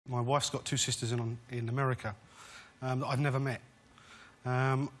My wife's got two sisters in America that I've never met.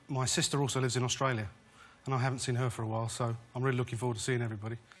 My sister also lives in Australia, and I haven't seen her for a while, so I'm really looking forward to seeing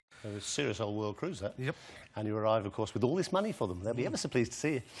everybody. It was a serious old world cruise, that. Yep. And you arrive, of course, with all this money for them. They'll be ever so pleased to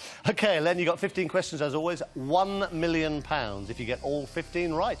see you. OK, Len, you got 15 questions, as always. £1 million if you get all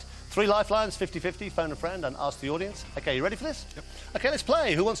 15 right. 3 lifelines, 50-50, phone a friend and ask the audience. OK, you ready for this? Yep. OK, let's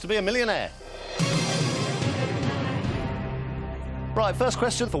play. Who wants to be a millionaire? Right, first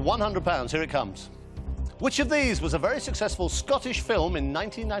question for £100. Here it comes. Which of these was a very successful Scottish film in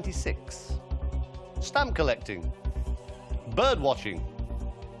 1996? Stamp collecting, bird watching,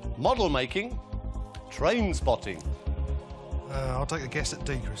 model making, train spotting. I'll take a guess at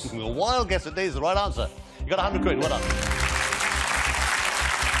D, Chris. A wild guess at D is the right answer. You got 100 quid, well done.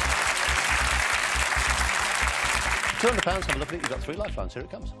 £200, have a look at it. You've got 3 lifelines, here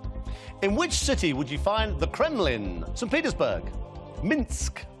it comes. In which city would you find the Kremlin? St. Petersburg,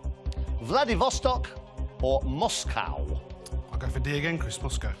 Minsk, Vladivostok or Moscow? I'll go for D again, Chris.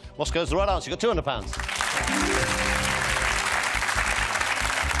 Moscow. Moscow's the right answer. You've got £200.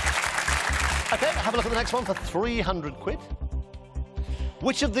 OK, have a look at the next one for 300 quid.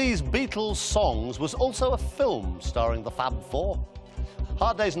 Which of these Beatles songs was also a film starring the Fab Four?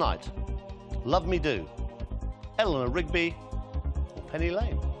 Hard Day's Night, Love Me Do, Eleanor Rigby or Penny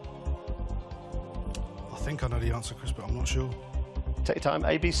Lane? I think I know the answer, Chris, but I'm not sure. Take your time.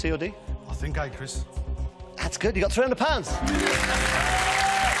 A, B, C or D? I think A, Chris. That's good. You got £300.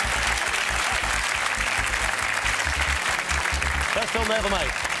 Best film they ever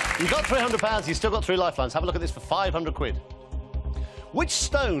made. You got £300. You still got 3 lifelines. Have a look at this for 500 quid. Which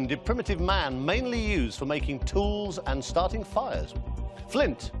stone did primitive man mainly use for making tools and starting fires?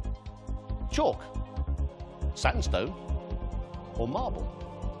 Flint, chalk, sandstone or marble?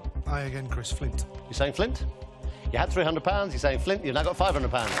 A again, Chris. Flint. You're saying Flint? You had £300. You're saying Flint. You've now got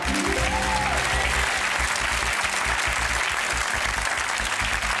 £500.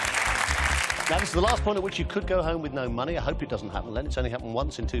 Now, this is the last point at which you could go home with no money. I hope it doesn't happen, Len. It's only happened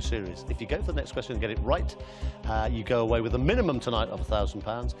once in 2 series. If you go for the next question and get it right, you go away with a minimum tonight of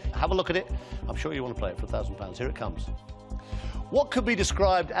 £1,000. Have a look at it. I'm sure you want to play it for £1,000. Here it comes. What could be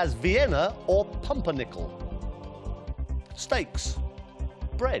described as Vienna or pumpernickel? Steaks,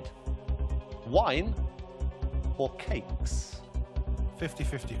 bread, wine or cakes?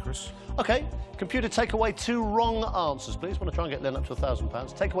 50-50, Chris. OK, computer, take away 2 wrong answers, please. Want to try and get Len up to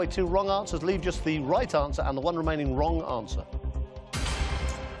 £1,000. Take away 2 wrong answers, leave just the right answer and the one remaining wrong answer.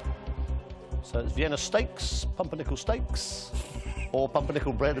 So it's Vienna steaks, pumpernickel steaks, or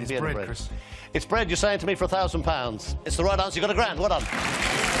pumpernickel bread and Vienna bread. Chris. It's bread, you're saying to me, for £1,000. It's the right answer. You got £1,000. Well done.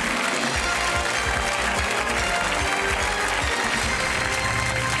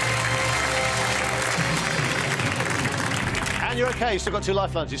 And you're OK. You've still got 2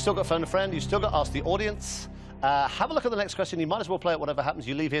 lifelines. You've still got phone a friend. You've still got ask the audience. Have a look at the next question. You might as well play it whatever happens.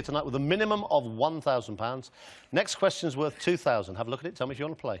 You leave here tonight with a minimum of £1,000. Next question's worth £2,000. Have a look at it. Tell me if you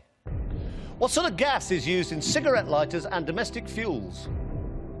want to play. What sort of gas is used in cigarette lighters and domestic fuels?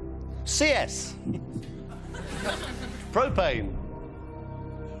 CS. Propane.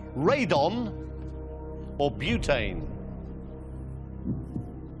 Radon or butane?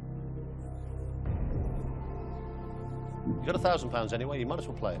 You got £1,000 anyway, you might as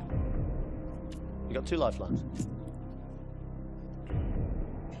well play it. You got 2 lifelines.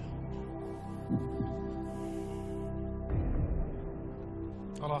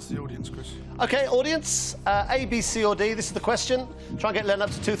 I'll ask the audience, Chris. OK, audience, A, B, C or D, this is the question. Try and get Len up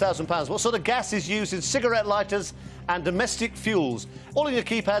to £2,000. What sort of gas is used in cigarette lighters and domestic fuels? All in your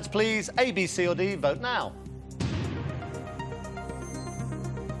keypads, please. A, B, C or D, vote now.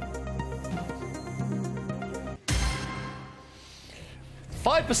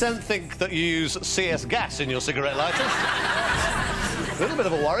 %5 think that you use CS gas in your cigarette lighters. A little bit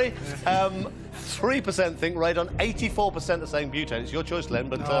of a worry. 3% think radon, 84% are saying butane. It's your choice, Len,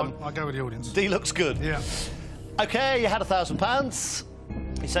 but... No, I'll go with the audience. D looks good. Yeah. OK, you had £1,000.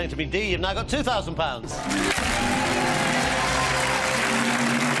 You're saying to me, D, you've now got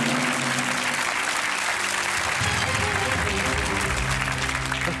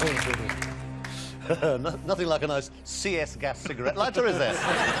Nothing like a nice CS gas cigarette lighter, is there?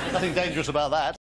 Nothing dangerous about that.